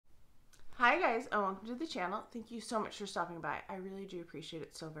Hi guys, and welcome to the channel. Thank you so much for stopping by. I really do appreciate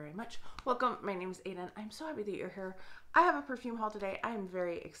it so very much. Welcome, my name is Aiden. I'm so happy that you're here. I have a perfume haul today. I am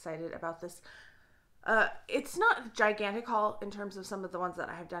very excited about this. It's not a gigantic haul in terms of some of the ones that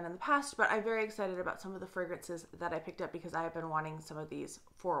I have done in the past, but I'm very excited about some of the fragrances that I picked up because I have been wanting some of these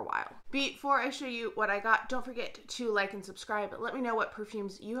for a while. Before I show you what I got, don't forget to like and subscribe. Let me know what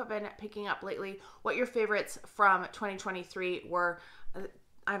perfumes you have been picking up lately, what your favorites from 2023 were.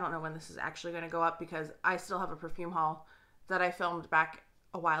 I don't know when this is actually going to go up because I still have a perfume haul that I filmed back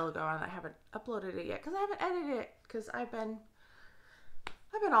a while ago and I haven't uploaded it yet because I haven't edited it because I've been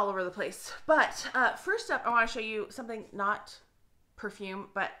all over the place. But first up, I want to show you something not perfume,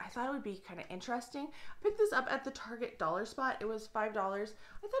 but I thought it would be kind of interesting. I picked this up at the Target dollar spot. It was $5. I thought it'd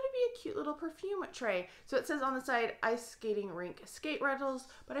be a cute little perfume tray. So it says on the side, ice skating rink skate rentals,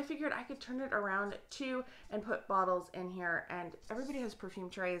 but I figured I could turn it around too and put bottles in here. And everybody has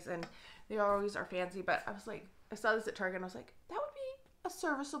perfume trays and they always are fancy, but I was like, I saw this at Target and I was like, that would be a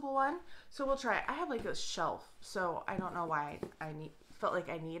serviceable one. So we'll try it. I have like a shelf, so I don't know why felt like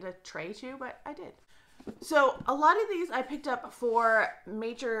I need a tray too, but I did. So a lot of these I picked up for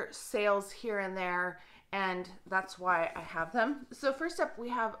major sales here and there, and that's why I have them. So first up, we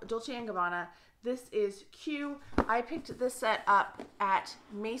have Dolce & Gabbana. This is Q. I picked this set up at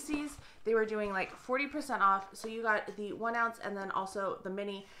Macy's. They were doing like 40% off. So you got the 1 ounce and then also the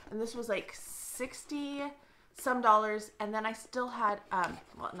mini, and this was like $60 some, and then I still had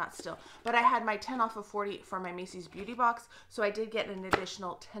well, not still, but I had my 10 off of 40 for my Macy's beauty box, so I did get an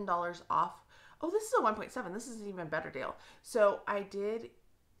additional $10 off. Oh, this is a 1.7. This is an even better deal. So I did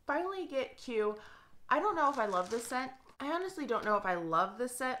finally get Q. I don't know if I love this scent. I honestly don't know if I love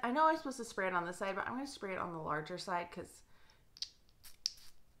this scent. I know I'm supposed to spray it on this side, but I'm going to spray it on the larger side because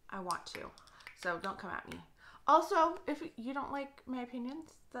I want to. So don't come at me. Also, if you don't like my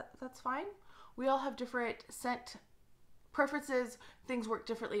opinions, that's fine. We all have different scent preferences. Things work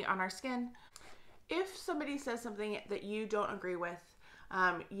differently on our skin. If somebody says something that you don't agree with,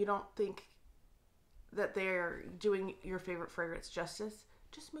 you don't think that they're doing your favorite fragrance justice,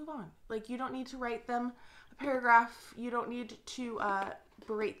 just move on. Like, you don't need to write them a paragraph. You don't need to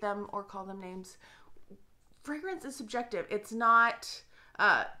berate them or call them names. Fragrance is subjective. It's not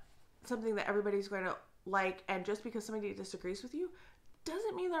something that everybody's going to like, and just because somebody disagrees with you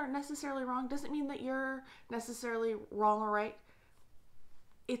doesn't mean they're necessarily wrong, doesn't mean that you're necessarily wrong or right.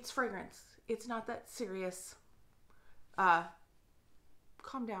 It's fragrance. It's not that serious. Calm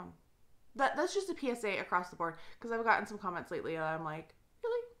down. That's just a PSA across the board, because I've gotten some comments lately and I'm like,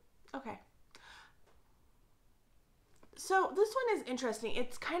 really? Okay. So this one is interesting.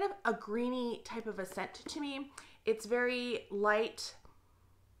 It's kind of a greeny type of a scent to me. It's very light.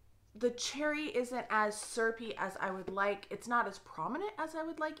 The cherry isn't as syrupy as I would like. It's not as prominent as I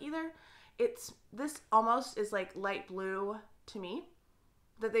would like either. This almost is like light blue to me,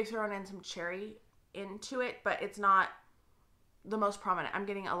 that they've thrown in some cherry into it, but it's not the most prominent. I'm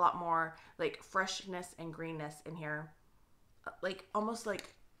getting a lot more like freshness and greenness in here, like almost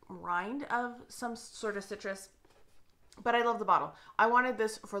like rind of some sort of citrus. But I love the bottle. I wanted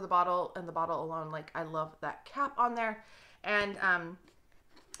this for the bottle and the bottle alone. Like, I love that cap on there, and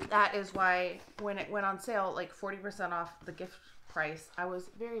that is why when it went on sale, like 40% off the gift price, I was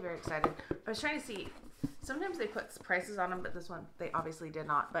very, very excited. I was trying to see, sometimes they put prices on them, but this one they obviously did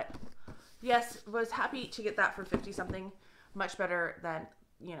not. But yes, was happy to get that for 50 something. Much better than,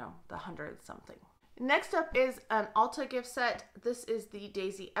 you know, the 100 something. Next up is an Ulta gift set. This is the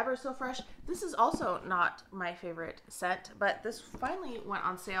Daisy Ever So Fresh. This is also not my favorite scent, but this finally went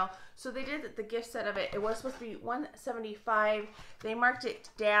on sale. So they did the gift set of it. It was supposed to be $175. They marked it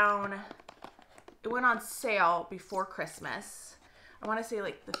down. It went on sale before Christmas. I want to say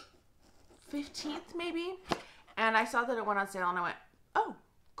like the 15th maybe. And I saw that it went on sale and I went, oh,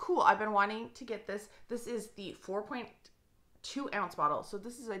 cool. I've been wanting to get this. This is the 4.2 ounce bottle, so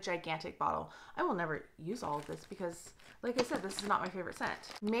this is a gigantic bottle. I will never use all of this because, like I said, this is not my favorite scent.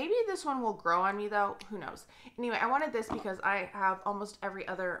 Maybe this one will grow on me though, who knows. Anyway, I wanted this because I have almost every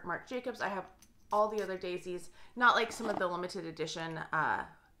other Marc Jacobs. I have all the other Daisies, not like some of the limited edition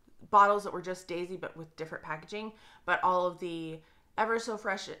bottles that were just Daisy but with different packaging, but all of the Ever So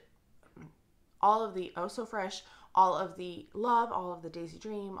Fresh, all of the Oh So Fresh, all of the Love, all of the Daisy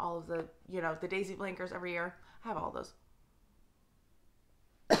Dream, all of the, you know, the Daisy Blinkers every year. I have all those.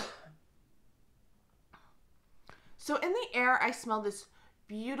 So in the air, I smell this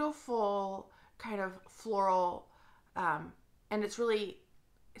beautiful kind of floral, and it's really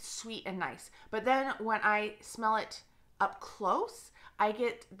sweet and nice. But then when I smell it up close, I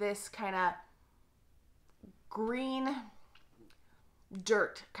get this kind of green,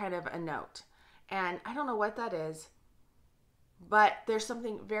 dirt kind of a note. And I don't know what that is, but there's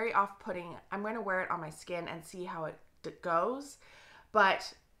something very off-putting. I'm going to wear it on my skin and see how it goes.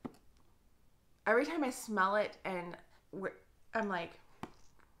 But every time I smell it, and I'm like,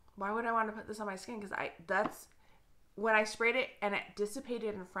 why would I want to put this on my skin? Because that's when I sprayed it and it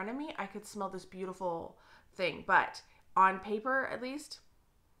dissipated in front of me, I could smell this beautiful thing. But on paper, at least,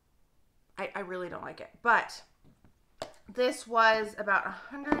 I really don't like it. But this was about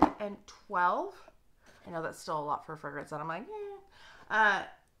 112. I know that's still a lot for a fragrance, and I'm like,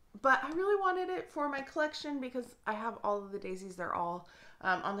 but I really wanted it for my collection because I have all of the daisies. They're all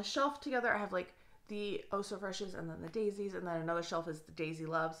on the shelf together. I have like the Oh So Freshes and then the daisies, and then another shelf is the Daisy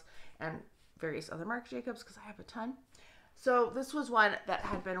Loves and various other Marc Jacobs because I have a ton. So this was one that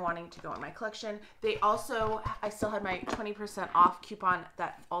had been wanting to go in my collection. They also, I still had my 20% off coupon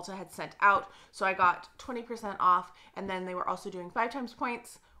that Ulta had sent out. So I got 20% off, and then they were also doing 5 times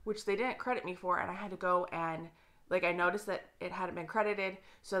points, which they didn't credit me for, and I had to go and, like, I noticed that it hadn't been credited,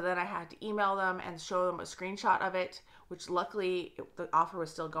 so then I had to email them and show them a screenshot of it, which luckily the offer was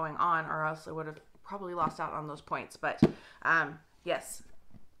still going on, or else I would have probably lost out on those points. But yes,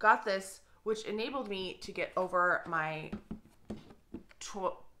 got this, which enabled me to get over my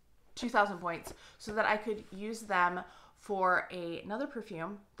 2,000 points so that I could use them for another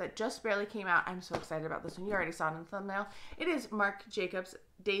perfume that just barely came out. I'm so excited about this one. You already saw it in the thumbnail. It is Marc Jacobs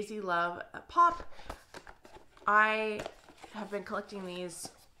Daisy Love Pop. I have been collecting these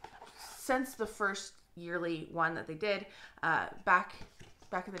since the first yearly one that they did back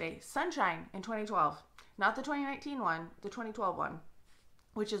in the day. Sunshine in 2012. Not the 2019 one, the 2012 one,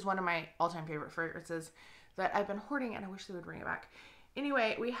 which is one of my all-time favorite fragrances that I've been hoarding, and I wish they would bring it back.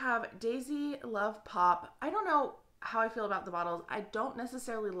 Anyway, we have Daisy Love Pop. I don't know how I feel about the bottles. I don't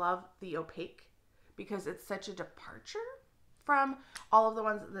necessarily love the opaque because it's such a departure from all of the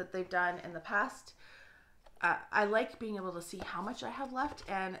ones that they've done in the past. I like being able to see how much I have left,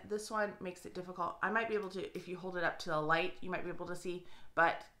 and this one makes it difficult. I might be able to, if you hold it up to the light, you might be able to see,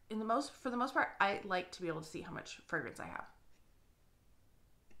 but for the most part, I like to be able to see how much fragrance I have.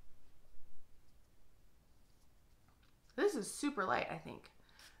 This is super light, I think.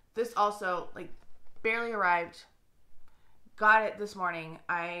 This also, like, barely arrived. Got it this morning.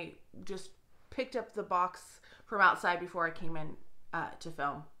 I just picked up the box from outside before I came in to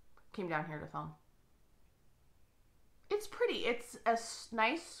film. Came down here to film. It's pretty. It's a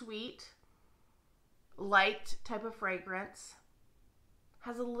nice, sweet, light type of fragrance.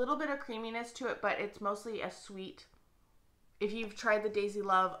 Has a little bit of creaminess to it, but it's mostly a sweet. If you've tried the Daisy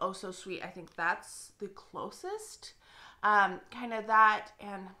Love Oh So Sweet, I think that's the closest. Kind of that,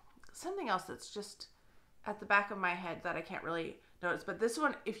 and something else that's just at the back of my head that I can't really notice. But this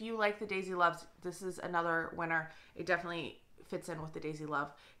one, if you like the Daisy Loves, this is another winner. It definitely fits in with the Daisy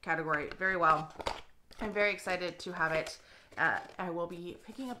Love category very well. I'm very excited to have it. I will be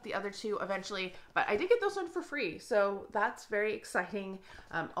picking up the other two eventually, but I did get this one for free, so that's very exciting.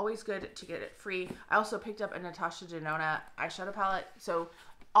 Always good to get it free. I also picked up a Natasha Denona eyeshadow palette, so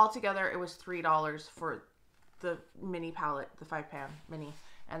altogether it was $3 for the mini palette, the 5-pan mini,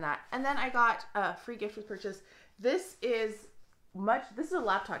 and that. And then I got a free gift with purchase. This is a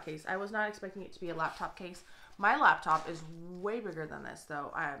laptop case. I was not expecting it to be a laptop case. My laptop is way bigger than this,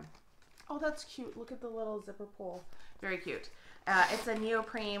 though. Oh, that's cute. Look at the little zipper pull. Very cute. It's a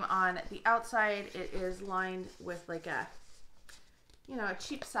neoprene on the outside. It is lined with like a, a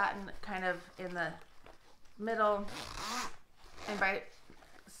cheap satin kind of in the middle. And by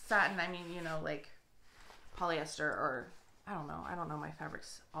satin, I mean, like polyester, or I don't know my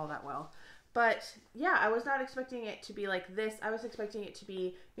fabrics all that well. But yeah, I was not expecting it to be like this. I was expecting it to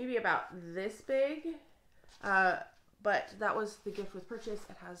be maybe about this big. But that was the gift with purchase.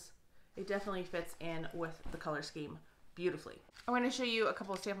 It definitely fits in with the color scheme beautifully. I'm going to show you a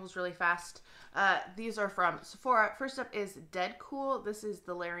couple of samples really fast. These are from Sephora. First up is Dead Cool. This is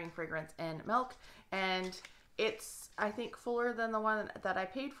the layering fragrance in Milk, and it's, I think, fuller than the one that I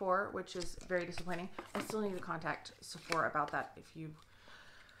paid for, which is very disappointing. I still need to contact Sephora about that.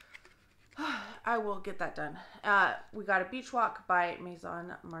 I will get that done. We got a Beach Walk by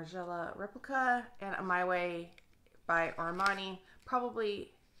Maison Margiela Replica and a My Way by Armani.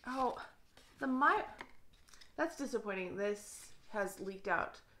 Probably, that's disappointing. This has leaked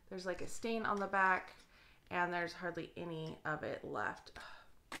out. There's like a stain on the back, and there's hardly any of it left.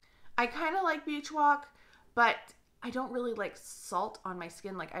 I kind of like Beach Walk, but I don't really like salt on my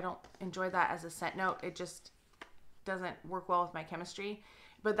skin. Like, I don't enjoy that as a scent note. It just doesn't work well with my chemistry.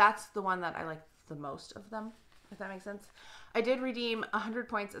 But that's the one that I like the most of them. if that makes sense. I did redeem 100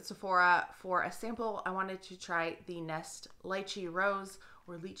 points at Sephora for a sample. I wanted to try the Nest Lychee Rose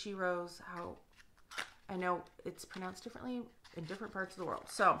or Lychee Rose. How I know it's pronounced differently in different parts of the world.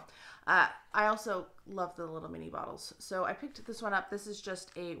 So I also love the little mini bottles. So I picked this one up. This is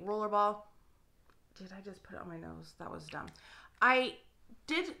just a roller ball. Did I just put it on my nose? That was dumb. I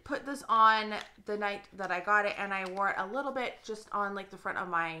did put this on the night that I got it, and I wore it a little bit just on like the front of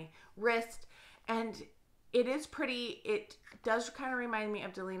my wrist, and it is pretty. It does kind of remind me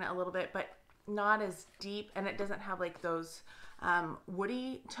of Delina a little bit, but not as deep, and it doesn't have like those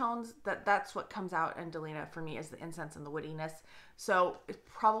woody tones. That's what comes out in Delina for me, is the incense and the woodiness. So it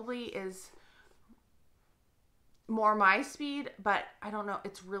probably is more my speed, but I don't know.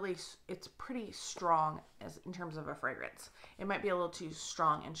 It's pretty strong as in terms of a fragrance. It might be a little too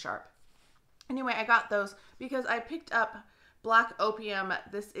strong and sharp. Anyway, I got those because I picked up Black Opium.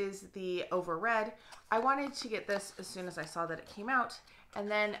 This is the Over Red. I wanted to get this as soon as I saw that it came out. And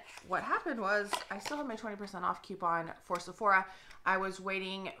then what happened was I still had my 20% off coupon for Sephora. I was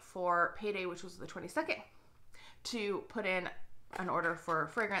waiting for payday, which was the 22nd, to put in an order for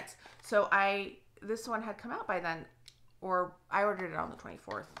fragrance. So this one had come out by then, or I ordered it on the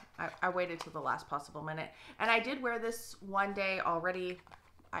 24th. I waited till the last possible minute. And I did wear this one day already.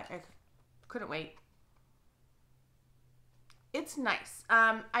 I couldn't wait. It's nice.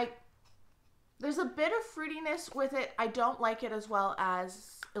 There's a bit of fruitiness with it. I don't like it as well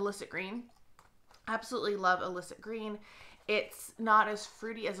as Illicit Green. Absolutely love Illicit Green. It's not as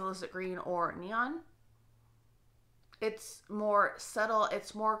fruity as Illicit Green or Neon. It's more subtle.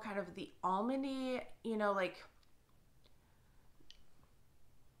 It's more kind of the almondy, you know, like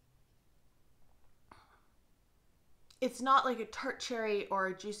it's not like a tart cherry or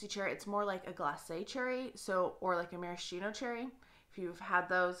a juicy cherry. It's more like a glacé cherry, or like a maraschino cherry, if you've had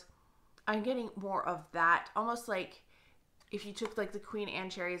those. I'm getting more of that, almost like if you took like the Queen Anne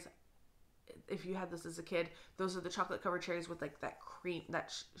cherries, if you had this as a kid, those are the chocolate covered cherries with like that cream,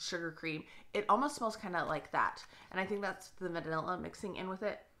 that sugar cream. It almost smells kind of like that. And I think that's the vanilla mixing in with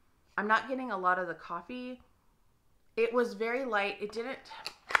it. I'm not getting a lot of the coffee. It was very light. It didn't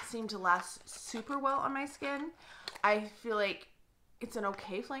seem to last super well on my skin. I feel like it's an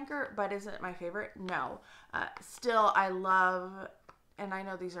okay flanker, but isn't it my favorite? No. Still, I love, and I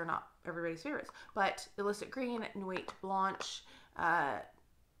know these are not everybody's favorites, but Illicit Green, Nuit Blanche,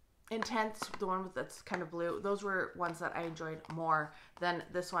 Intense, the one that's kind of blue, those were ones that I enjoyed more than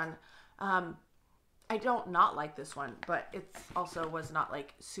this one. I don't not like this one, but it also was not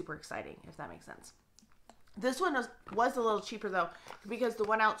like super exciting, if that makes sense. This one was a little cheaper though, because the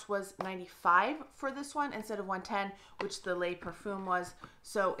 1 ounce was $95 for this one instead of $110, which the Le Perfume was.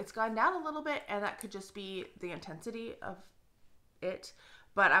 So it's gone down a little bit, and that could just be the intensity of it.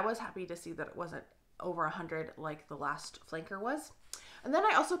 But I was happy to see that it wasn't over 100 like the last flanker was. And then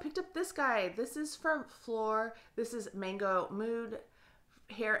I also picked up this guy. This is from Phlur. This is Mango Mood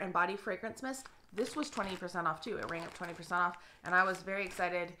Hair and Body Fragrance Mist. This was 20% off too. It rang up 20% off, and I was very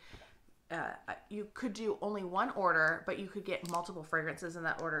excited. You could do only one order, but you could get multiple fragrances in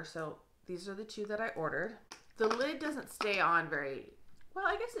that order. So these are the two that I ordered. The lid doesn't stay on very well.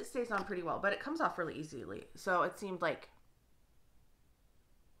 I guess it stays on pretty well, but it comes off really easily. So it seemed like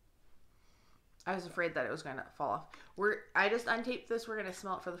I was afraid that it was going to fall off. I just untaped this. We're going to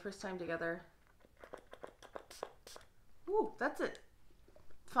smell it for the first time together. Ooh, that's a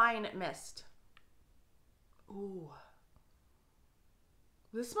fine mist. Ooh.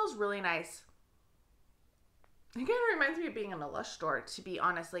 This smells really nice. It kind of reminds me of being in a Lush store, to be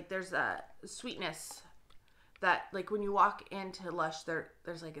honest. Like, there's a sweetness that, like, when you walk into Lush,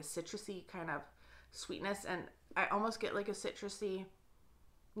 there's like a citrusy kind of sweetness, and I almost get like a citrusiness,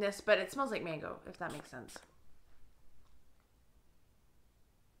 but it smells like mango, if that makes sense.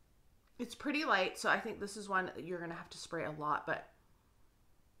 It's pretty light, so I think this is one that you're going to have to spray a lot, but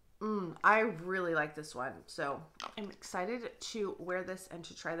I really like this one. So I'm excited to wear this and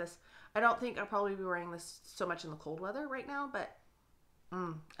to try this. I don't think I'll probably be wearing this so much in the cold weather right now, but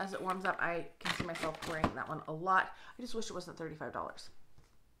as it warms up, I can see myself wearing that one a lot. I just wish it wasn't $35.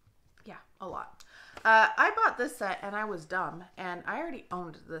 Yeah, a lot. I bought this set and I was dumb, and I already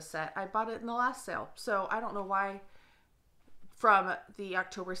owned this set. I bought it in the last sale, so I don't know why from the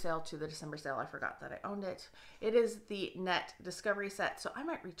October sale to the December sale I forgot that I owned it. It is the Net Discovery set, so I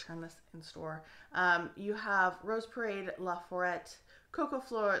might return this in store. You have Rose Parade, La Forêt, Coco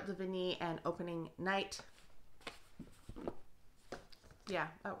Fleur, The Vanille, and Opening Night. Yeah,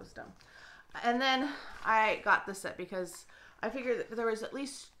 that was dumb. And then I got this set because I figured that there was at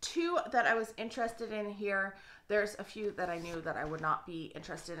least 2 that I was interested in here. There's a few that I knew that I would not be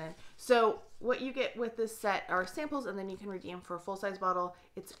interested in. So what you get with this set are samples, and then you can redeem for a full-size bottle.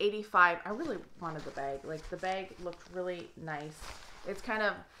 It's $85. I really wanted the bag. Like, the bag looked really nice. It's kind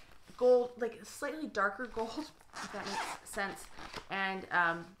of gold, like slightly darker gold, if that makes sense. And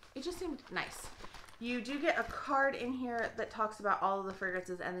it just seemed nice. You do get a card in here that talks about all of the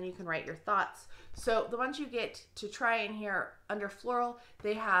fragrances, and then you can write your thoughts. So the ones you get to try in here under floral,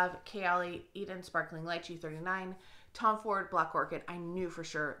 they have Charli Eden Sparkling Lychee 39, Tom Ford Black Orchid. I knew for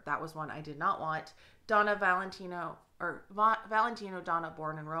sure that was one I did not want. Donna Valentino, or Valentino Donna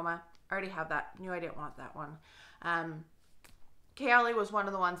Born in Roma. I already have that. Knew I didn't want that one. Charli was one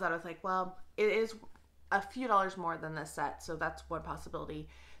of the ones that I was like, well, it is a few dollars more than this set, so that's one possibility.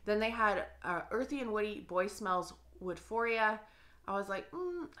 Then they had Earthy and Woody Boy Smells Woodphoria. I was like,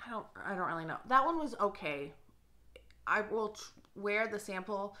 I don't really know. That one was okay. I will wear the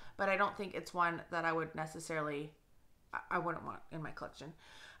sample, but I don't think it's one that I would necessarily, I wouldn't want in my collection.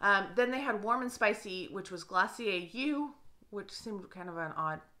 Then they had Warm and Spicy, which was Glacier U, which seemed kind of an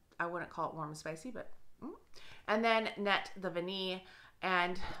odd, I wouldn't call it warm and spicy, but. And then Net the Vanille,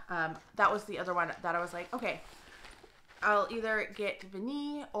 and that was the other one that I was like, okay, I'll either get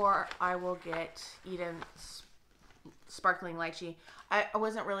Vanille or I will get Eden Sparkling Lychee. I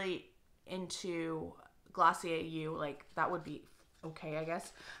wasn't really into Glacier U, like that would be okay, I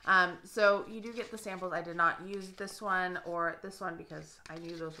guess. So you do get the samples. I did not use this one or this one because I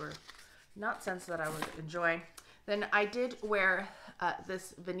knew those were not scents that I would enjoy. Then I did wear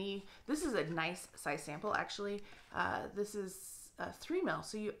this Vanille. This is a nice size sample, actually. This is 3 ml,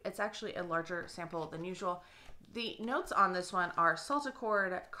 so it's actually a larger sample than usual. The notes on this one are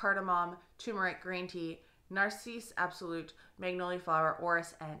saltaccord, cardamom, turmeric, green tea, narcisse absolute, magnolia flower,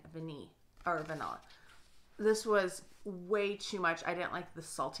 orris, and vanilla. This was way too much. I didn't like the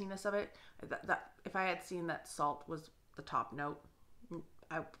saltiness of it. If I had seen that salt was the top note,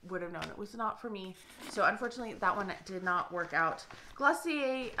 I would have known it was not for me. So unfortunately, that one did not work out.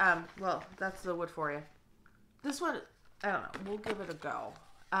 Glacier, well, that's the Woodphoria. This one, I don't know. We'll give it a go.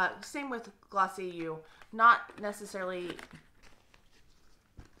 Same with Glacier U. Not necessarily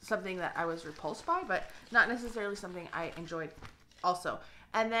something that I was repulsed by, but not necessarily something I enjoyed also.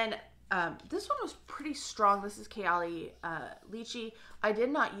 And then this one was pretty strong. This is Charli Lychee. I did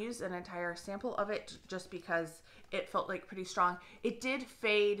not use an entire sample of it just because it felt like pretty strong. It did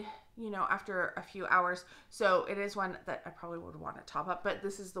fade, you know, after a few hours. So it is one that I probably would want to top up, but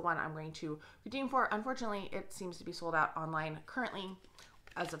this is the one I'm going to redeem for. Unfortunately, it seems to be sold out online currently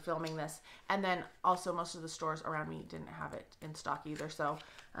as of filming this. And then also most of the stores around me didn't have it in stock either. So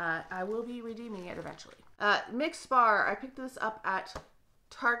I will be redeeming it eventually. Mix Bar. I picked this up at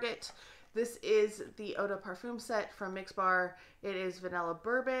Target. This is the Eau de Parfum set from Mix Bar. It is vanilla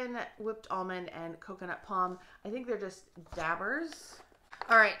bourbon, whipped almond, and coconut palm. I think they're just dabbers.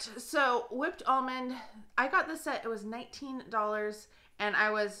 All right, so whipped almond. I got this set. It was $19, and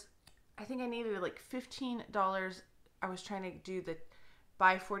I think I needed like $15. I was trying to do the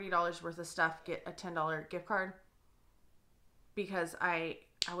buy $40 worth of stuff, get a $10 gift card, because I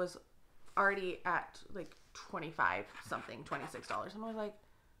was already at like 25 something, $26, and I was like,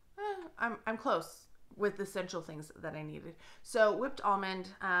 I'm close with the essential things that I needed. So whipped almond,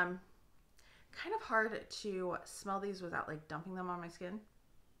 kind of hard to smell these without like dumping them on my skin.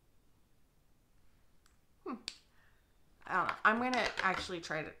 I don't know. I'm gonna actually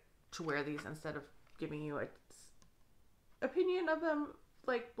try to wear these instead of giving you a opinion of them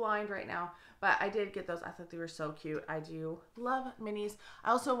like blind right now. But I did get those. I thought they were so cute. I do love minis.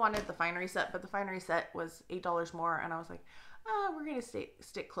 I also wanted the finery set, but the finery set was $8 more, and I was like, we're gonna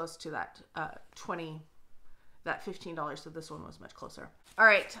stick close to that $15, so this one was much closer. All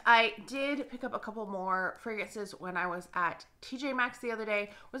right, I did pick up a couple more fragrances when I was at TJ Maxx the other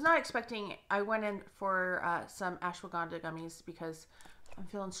day. Was not expecting. I went in for some ashwagandha gummies because I'm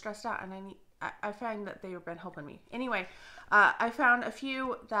feeling stressed out, and I find that they've been helping me. Anyway, I found a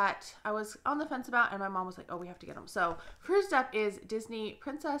few that I was on the fence about, and my mom was like, oh, we have to get them. So first up is Disney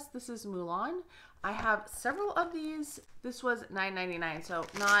Princess. This is Mulan. I have several of these. This was $9.99, so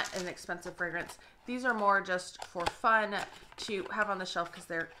not an expensive fragrance. These are more just for fun to have on the shelf because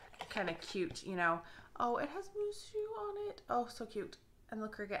they're kind of cute, you know. Oh, it has Mushu on it. Oh, so cute. And the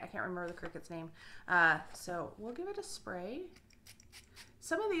cricket, I can't remember the cricket's name. So we'll give it a spray.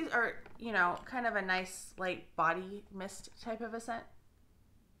 Some of these are, you know, kind of a nice light body mist type of a scent.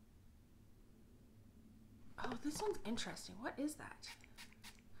 Oh, this one's interesting. What is that?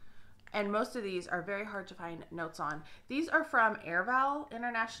 And most of these are very hard to find notes on. These are from Airval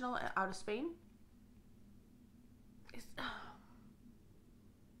International out of Spain.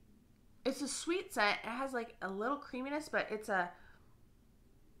 It's a sweet scent. It has like a little creaminess, but it's a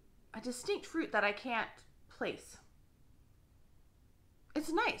distinct fruit that I can't place.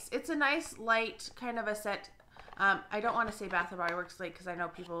 It's nice. It's a nice, light kind of a scent. I don't want to say Bath & Body Works, like, because I know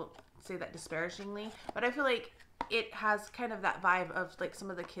people say that disparagingly, but I feel like it has kind of that vibe of like some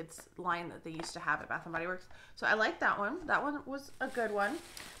of the kids line that they used to have at Bath & Body Works. So I like that one. That one was a good one.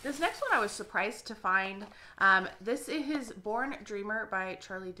 This next one I was surprised to find. This is Born Dreamer by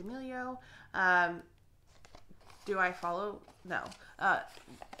Charli D'Amelio. Do I follow? No.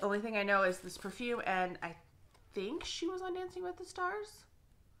 Only thing I know is this perfume, and I think she was on Dancing with the Stars.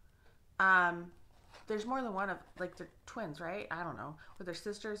 There's more than one of, like, they're twins, right? I don't know. Or they're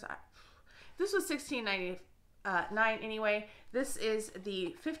sisters. This was $16.99 anyway. This is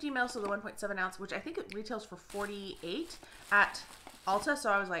the 50 ml, so the 1.7 ounce, which I think it retails for $48 at Ulta. So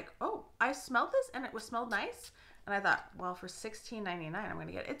I was like, oh, I smelled this and it was smelled nice. And I thought, well, for $16.99, I'm going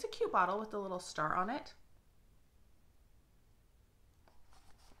to get it. It's a cute bottle with a little star on it.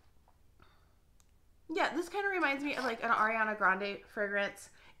 Yeah, this kind of reminds me of like an Ariana Grande fragrance.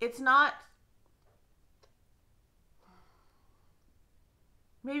 It's not,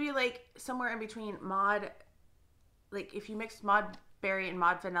 maybe like somewhere in between Maud, like if you mixed Maud Berry and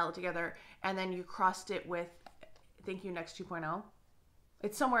Maud Vanilla together and then you crossed it with Thank You Next 2.0.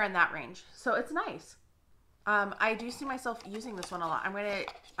 It's somewhere in that range. So it's nice. I do see myself using this one a lot. I'm going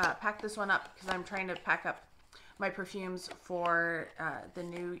to pack this one up because I'm trying to pack up my perfumes for the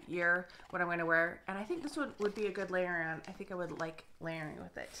new year, what I'm going to wear. And I think this would be a good layer on. I think I would like layering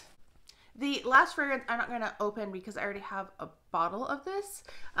with it. The last fragrance I'm not going to open because I already have a bottle of this.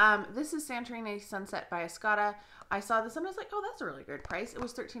 This is Santorini Sunset by Escada. I saw this and I was like, oh, that's a really good price. It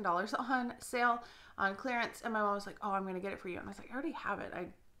was $13 on sale on clearance. And my mom was like, oh, I'm going to get it for you. And I was like, I already have it.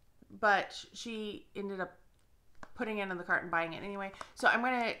 But she ended up putting it in the cart and buying it anyway. So I'm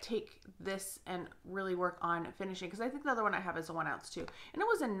going to take this and really work on finishing because I think the other one I have is a 1 ounce too. And it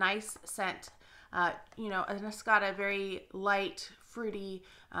was a nice scent. You know, an Escada, very light, fruity,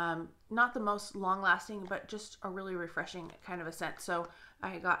 not the most long lasting, but just a really refreshing kind of a scent. So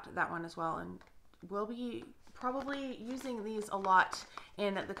I got that one as well, and we'll be probably using these a lot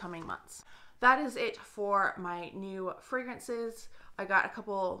in the coming months. That is it for my new fragrances. I got a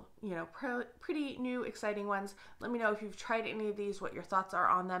couple, you know, pretty new, exciting ones. Let me know if you've tried any of these, what your thoughts are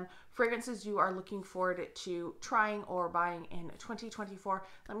on them. Fragrances you are looking forward to trying or buying in 2024.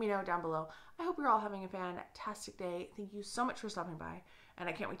 Let me know down below. I hope you're all having a fantastic day. Thank you so much for stopping by, and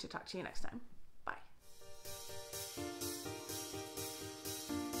I can't wait to talk to you next time.